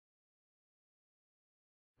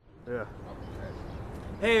Yeah.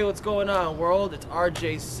 Hey, what's going on, world? It's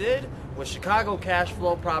RJ Sid with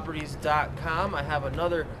ChicagoCashFlowProperties.com. I have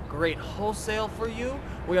another great wholesale for you.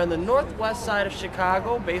 We're on the northwest side of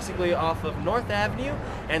Chicago, basically off of North Avenue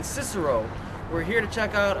and Cicero. We're here to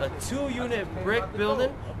check out a 2-unit brick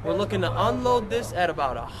building. We're looking to unload this at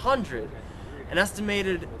about 100. And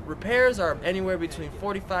estimated repairs are anywhere between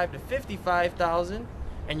 45 to 55,000.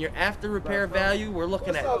 And your after repair value, we're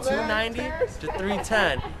looking at 290 to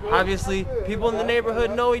 310. Obviously, people in the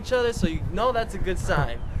neighborhood know each other, so you know that's a good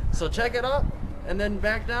sign. So check it up, and then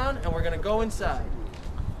back down, and we're gonna go inside.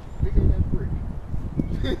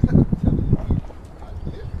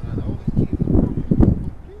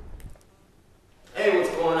 Hey,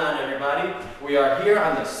 what's going on, everybody? We are here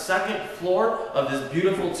on the second floor of this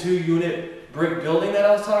beautiful 2-unit brick building that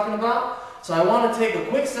I was talking about. So I want to take a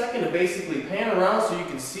quick second to basically pan around so you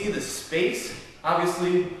can see the space.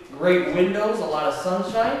 Obviously, great windows, a lot of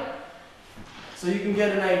sunshine. So you can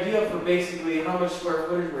get an idea for basically how much square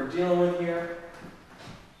footage we're dealing with here.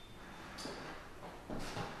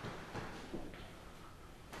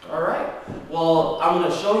 Alright, well, I'm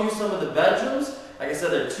going to show you some of the bedrooms. Like I said,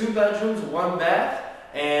 there are 2 bedrooms, 1 bath,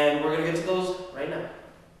 and we're going to get to those right now.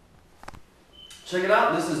 Check it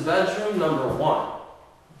out, this is bedroom number 1.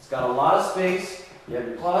 It's got a lot of space. You have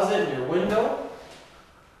your closet and your window.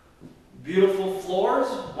 Beautiful floors.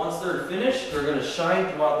 Once they're finished, they're going to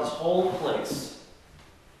shine throughout this whole place.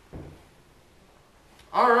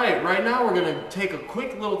 Alright, right now we're going to take a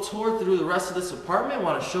quick little tour through the rest of this apartment. I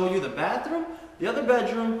want to show you the bathroom, the other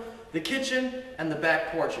bedroom, the kitchen, and the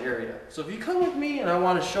back porch area. So if you come with me, and I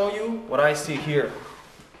want to show you what I see here.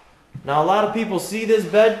 Now a lot of people see this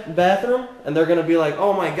bathroom, and they're going to be like,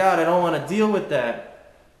 oh my god, I don't want to deal with that.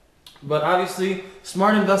 But obviously,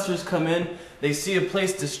 smart investors come in, they see a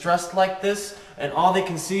place distressed like this, and all they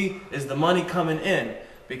can see is the money coming in.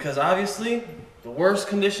 Because obviously, the worse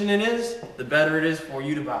condition it is, the better it is for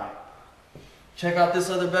you to buy. Check out this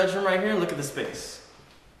other bedroom right here, look at the space.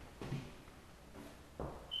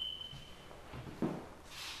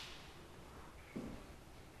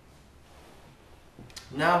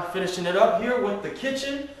 Now finishing it up here with the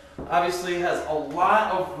kitchen, obviously it has a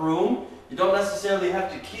lot of room. You don't necessarily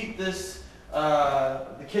have to keep this,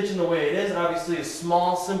 the kitchen the way it is, and obviously a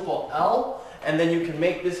small, simple L, and then you can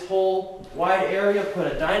make this whole wide area, put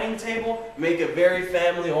a dining table, make a very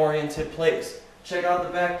family-oriented place. Check out the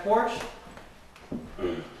back porch.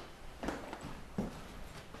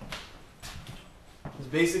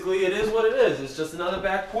 Basically, it is what it is. It's just another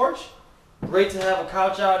back porch. Great to have a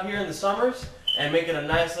couch out here in the summers, and make it a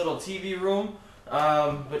nice little TV room.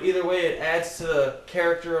 But either way, it adds to the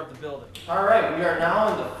character of the building. Alright, we are now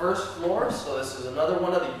on the first floor, so this is another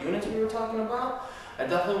one of the units we were talking about. I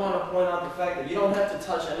definitely want to point out the fact that you don't have to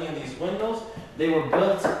touch any of these windows. They were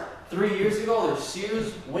built 3 years ago. They're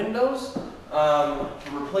Sears windows,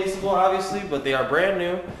 replaceable obviously, but they are brand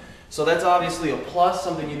new. So that's obviously a plus,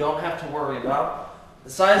 something you don't have to worry about. The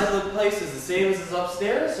size of the place is the same as is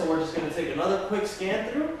upstairs, so we're just going to take another quick scan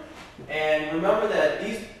through. And remember that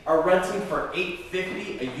these are renting for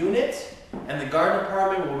 $850 a unit, and the garden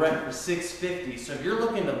apartment will rent for $650. So if you're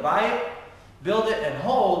looking to buy it, build it, and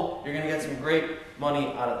hold, you're going to get some great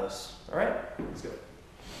money out of this. All right? Let's go.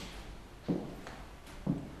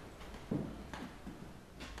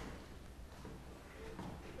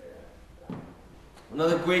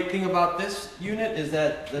 Another great thing about this unit is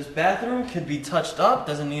that this bathroom can be touched up,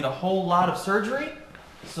 doesn't need a whole lot of surgery.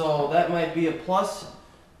 So that might be a plus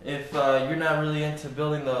if you're not really into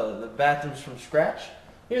building the bathrooms from scratch.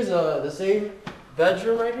 Here's the same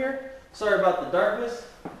bedroom right here. Sorry about the darkness.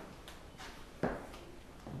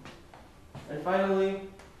 And finally,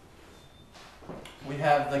 we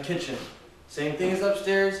have the kitchen. Same thing as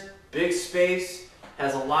upstairs, big space,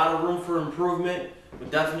 has a lot of room for improvement, would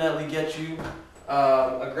definitely get you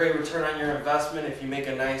a great return on your investment if you make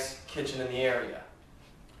a nice kitchen in the area.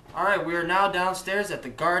 Alright, we are now downstairs at the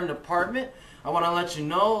garden apartment. I want to let you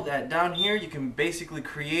know that down here you can basically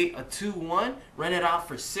create a 2-1, rent it out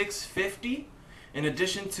for $650 in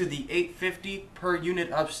addition to the $850 per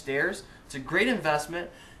unit upstairs. It's a great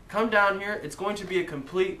investment. Come down here, it's going to be a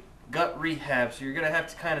complete gut rehab, so you're going to have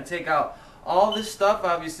to kind of take out all this stuff.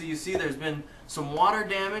 Obviously you see there's been some water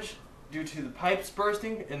damage due to the pipes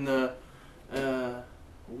bursting in the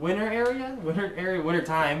winter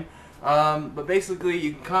time. But basically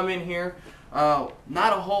you can come in here.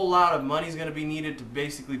 Not a whole lot of money is going to be needed to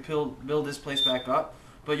basically build this place back up,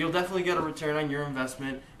 but you'll definitely get a return on your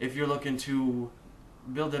investment if you're looking to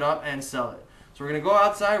build it up and sell it. So we're going to go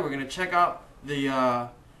outside, we're going to check out the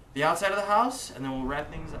outside of the house, and then we'll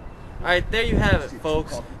wrap things up. Alright, there you have it,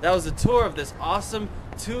 folks. That was a tour of this awesome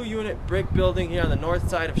 2-unit brick building here on the north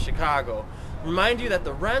side of Chicago. Remind you that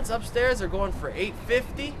the rents upstairs are going for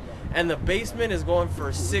 $850 and the basement is going for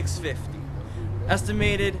 $650.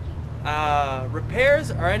 Estimated repairs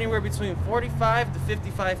are anywhere between $45,000 to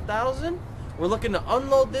 $55,000. We're looking to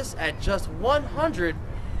unload this at just $100,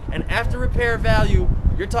 and after repair value,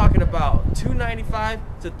 you're talking about $295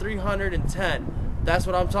 to $310. That's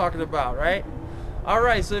what I'm talking about, right?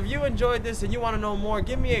 Alright, so if you enjoyed this and you want to know more,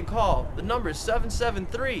 give me a call. The number is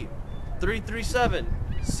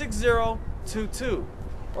 773-337-6022.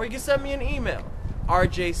 Or you can send me an email,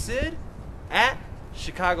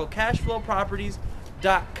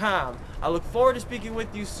 rjsid@chicagocashflowproperties.com. I look forward to speaking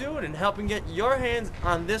with you soon and helping get your hands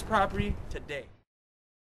on this property today.